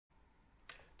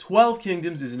12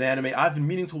 Kingdoms is an anime I've been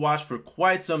meaning to watch for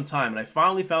quite some time, and I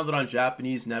finally found it on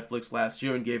Japanese Netflix last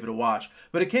year and gave it a watch.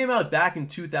 But it came out back in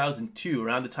 2002,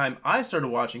 around the time I started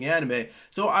watching anime,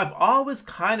 so I've always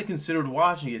kind of considered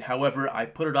watching it. However, I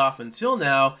put it off until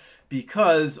now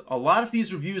because a lot of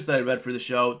these reviews that I read for the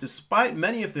show, despite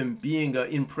many of them being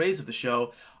in praise of the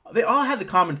show, they all had the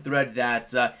common thread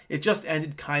that it just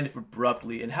ended kind of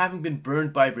abruptly, and having been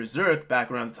burned by Berserk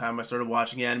back around the time I started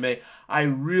watching anime, I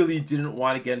really didn't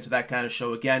want to get into that kind of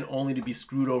show again, only to be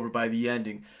screwed over by the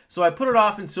ending. So I put it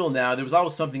off until now. There was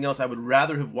always something else I would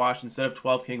rather have watched instead of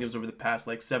 12 Kingdoms over the past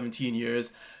like 17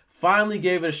 years. Finally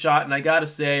gave it a shot, and I gotta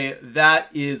say, that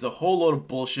is a whole load of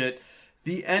bullshit.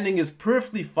 The ending is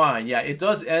perfectly fine. Yeah, it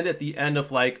does end at the end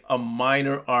of like a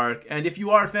minor arc. And if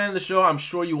you are a fan of the show, I'm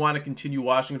sure you want to continue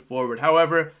watching it forward.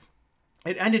 However,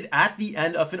 it ended at the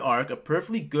end of an arc, a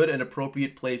perfectly good and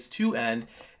appropriate place to end.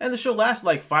 And the show lasted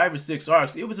like 5 or 6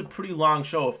 arcs. It was a pretty long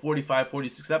show of 45,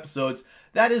 46 episodes.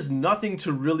 That is nothing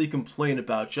to really complain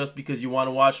about. Just because you want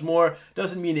to watch more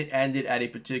doesn't mean it ended at a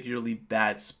particularly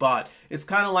bad spot. It's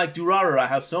kind of like Durarara,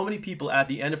 how so many people at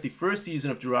the end of the first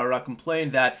season of Durarara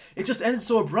complained that it just ended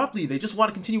so abruptly. They just want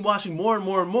to continue watching more and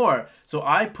more and more. So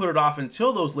I put it off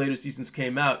until those later seasons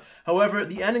came out. However,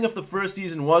 the ending of the first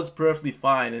season was perfectly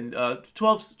fine, and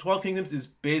 12 Kingdoms is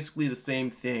basically the same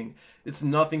thing. It's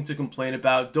nothing to complain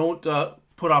about. Don't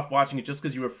put off watching it just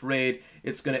because you're afraid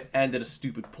it's going to end at a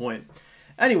stupid point.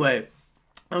 Anyway,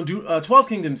 12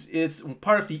 Kingdoms, it's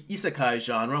part of the isekai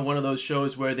genre, one of those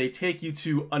shows where they take you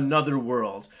to another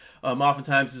world.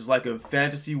 Oftentimes it's like a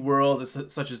fantasy world,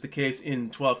 such as the case in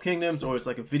 12 Kingdoms, or it's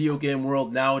like a video game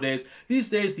world nowadays. These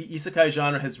days, the isekai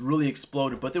genre has really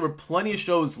exploded, but there were plenty of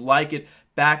shows like it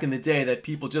back in the day that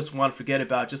people just want to forget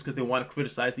about just because they want to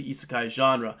criticize the isekai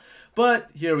genre. But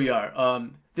here we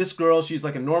are. This girl, she's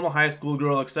like a normal high school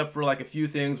girl, except for like a few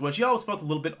things where she always felt a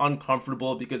little bit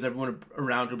uncomfortable because everyone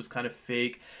around her was kind of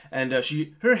fake, and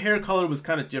her hair color was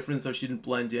kind of different, so she didn't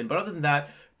blend in. But other than that,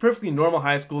 perfectly normal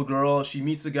high school girl. She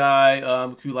meets a guy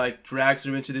who like drags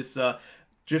her into this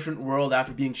different world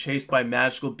after being chased by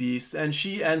magical beasts, and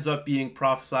she ends up being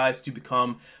prophesized to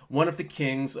become one of the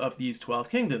kings of these 12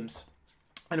 kingdoms.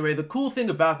 Anyway, the cool thing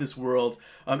about this world,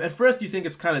 at first you think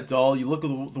it's kind of dull. You look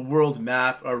at the world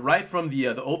map, right from the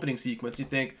opening sequence, you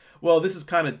think, well, this is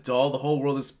kind of dull. The whole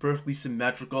world is perfectly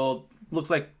symmetrical. Looks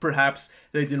like perhaps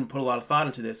they didn't put a lot of thought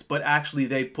into this, but actually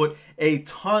they put a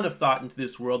ton of thought into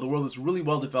this world. The world is really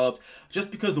well developed. Just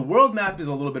because the world map is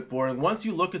a little bit boring, once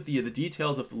you look at the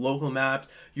details of the local maps,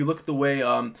 you look at the way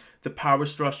the power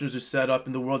structures are set up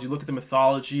in the world, you look at the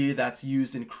mythology that's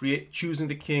used in choosing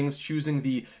the kings, choosing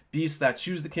the beasts that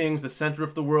choose the kings, the center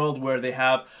of the world where they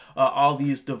have all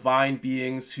these divine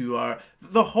beings who are...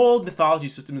 The whole mythology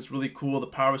system is really cool. The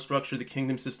power structure, the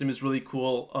kingdom system is really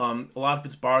cool. A lot of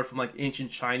it's borrowed from like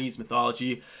ancient Chinese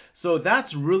mythology. So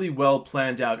that's really well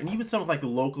planned out. And even some of like the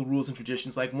local rules and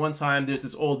traditions, like one time there's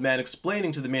this old man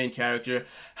explaining to the main character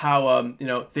how, you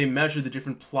know, they measure the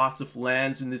different plots of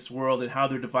lands in this world and how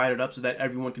they're divided up so that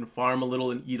everyone can farm a little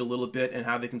and eat a little bit and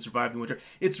how they can survive in winter.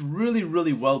 It's really,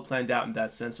 really well planned out in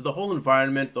that sense. So the whole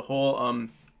environment, the whole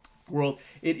world,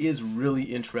 it is really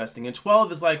interesting. And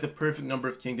 12 is like the perfect number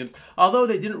of kingdoms. Although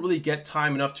they didn't really get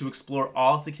time enough to explore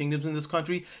all of the kingdoms in this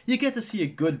country, you get to see a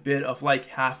good bit of like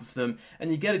half of them,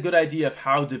 and you get a good idea of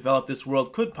how developed this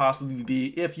world could possibly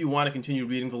be if you want to continue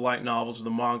reading the light novels or the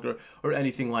manga or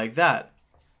anything like that.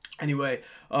 Anyway,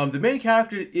 the main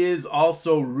character is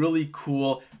also really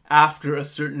cool after a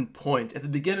certain point. At the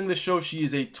beginning of the show, she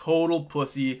is a total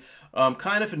pussy.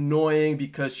 Kind of annoying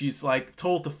because she's like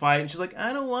told to fight and she's like,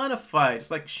 I don't want to fight.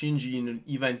 It's like Shinji in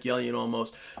Evangelion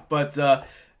almost. But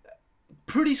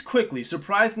pretty quickly,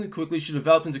 surprisingly quickly, she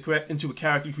developed into a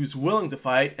character who's willing to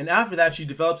fight, and after that she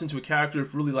develops into a character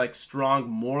of really like strong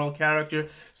moral character,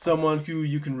 someone who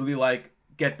you can really like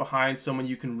get behind, someone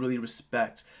you can really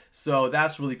respect. So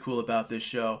that's really cool about this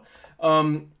show.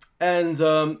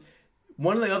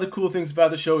 One of the other cool things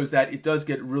about the show is that it does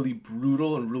get really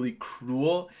brutal and really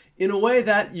cruel in a way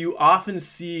that you often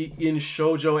see in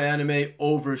shoujo anime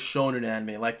over shonen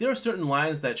anime. Like, there are certain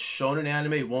lines that shonen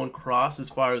anime won't cross as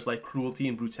far as like cruelty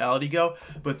and brutality go,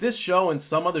 but this show and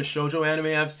some other shoujo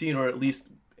anime I've seen, or at least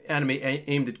anime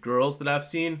aimed at girls that I've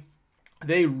seen,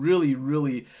 they really,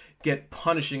 really get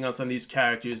punishing on some of these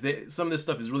characters. Some of this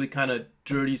stuff is really kind of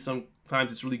dirty,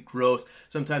 sometimes it's really gross,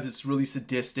 sometimes it's really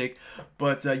sadistic,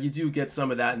 but you do get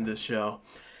some of that in this show.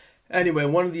 Anyway,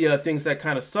 one of the things that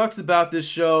kind of sucks about this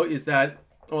show is that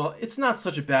well, it's not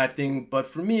such a bad thing, but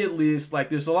for me at least, like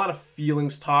there's a lot of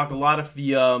feelings talk, a lot of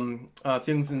the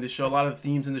things in the show, a lot of the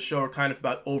themes in the show are kind of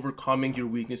about overcoming your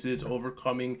weaknesses,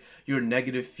 overcoming your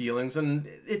negative feelings, and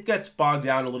it gets bogged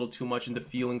down a little too much into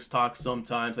feelings talk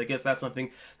sometimes. I guess that's something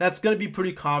that's going to be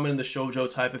pretty common in the shoujo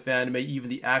type of anime, even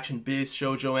the action-based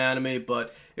shoujo anime,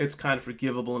 but it's kind of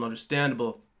forgivable and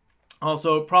understandable.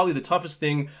 Also, probably the toughest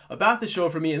thing about the show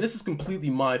for me, and this is completely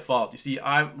my fault. You see,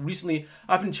 I've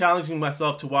been challenging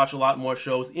myself to watch a lot more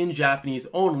shows in Japanese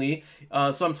only.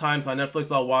 Sometimes on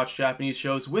Netflix I'll watch Japanese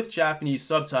shows with Japanese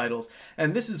subtitles,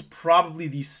 and this is probably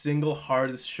the single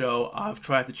hardest show I've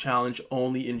tried to challenge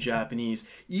only in Japanese.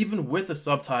 Even with a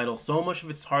subtitle, so much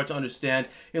of it's hard to understand,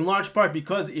 in large part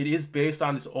because it is based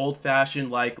on this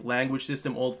old-fashioned like language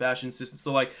system, old-fashioned system.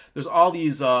 So like there's all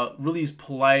these really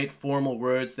polite, formal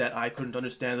words that I couldn't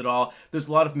understand at all. There's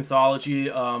a lot of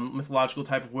mythological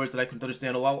type of words that I couldn't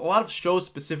understand. A lot of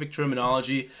show-specific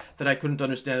terminology that I couldn't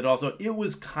understand at all. So it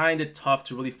was kind of tough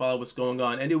to really follow what's going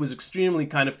on, and it was extremely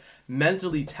kind of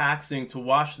mentally taxing to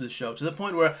watch the show, to the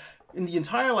point where in the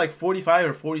entire like 45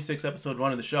 or 46 episode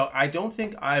run of the show, I don't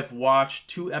think I've watched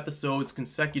 2 episodes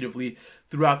consecutively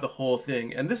throughout the whole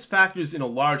thing. And this factors in a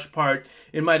large part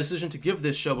in my decision to give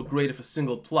this show a grade of a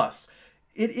single plus.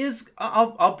 It is,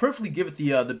 I'll perfectly give it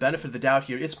the benefit of the doubt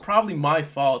here. It's probably my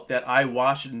fault that I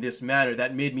watched it in this manner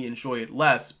that made me enjoy it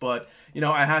less, but, you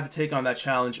know, I had to take on that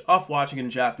challenge of watching it in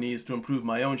Japanese to improve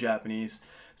my own Japanese.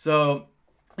 So,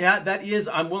 yeah, that is,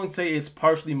 I'm willing to say it's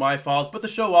partially my fault, but the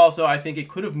show also, I think it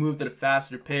could have moved at a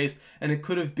faster pace, and it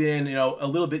could have been, you know, a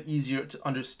little bit easier to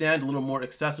understand, a little more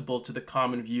accessible to the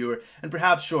common viewer. And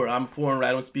perhaps, sure, I'm a foreigner,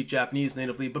 I don't speak Japanese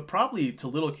natively, but probably to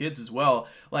little kids as well.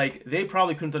 Like, they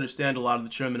probably couldn't understand a lot of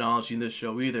the terminology in this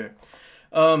show either.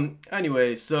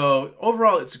 Anyway, so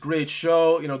overall it's a great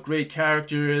show, you know, great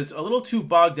characters, a little too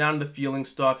bogged down in the feeling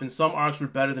stuff, and some arcs were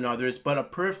better than others, but a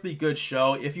perfectly good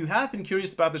show. If you have been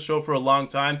curious about the show for a long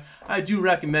time, I do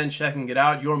recommend checking it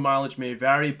out. Your mileage may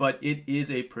vary, but it is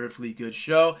a perfectly good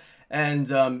show, and,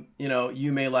 you know,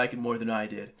 you may like it more than I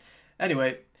did.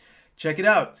 Anyway, check it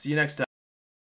out. See you next time.